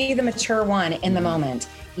choose to be the mature one in the moment.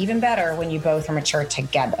 Even better when you both are mature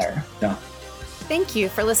together. Yeah. Thank you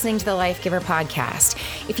for listening to the Life Giver podcast.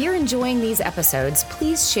 If you're enjoying these episodes,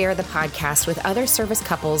 please share the podcast with other service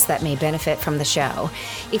couples that may benefit from the show.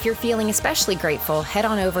 If you're feeling especially grateful, head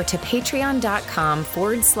on over to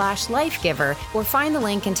patreon.com/lifegiver or find the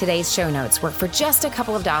link in today's show notes, where for just a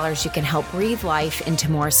couple of dollars, you can help breathe life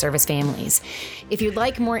into more service families. If you'd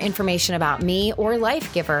like more information about me or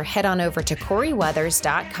Life Giver, head on over to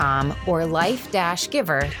CorieWeathers.com or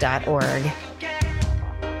life-giver.org.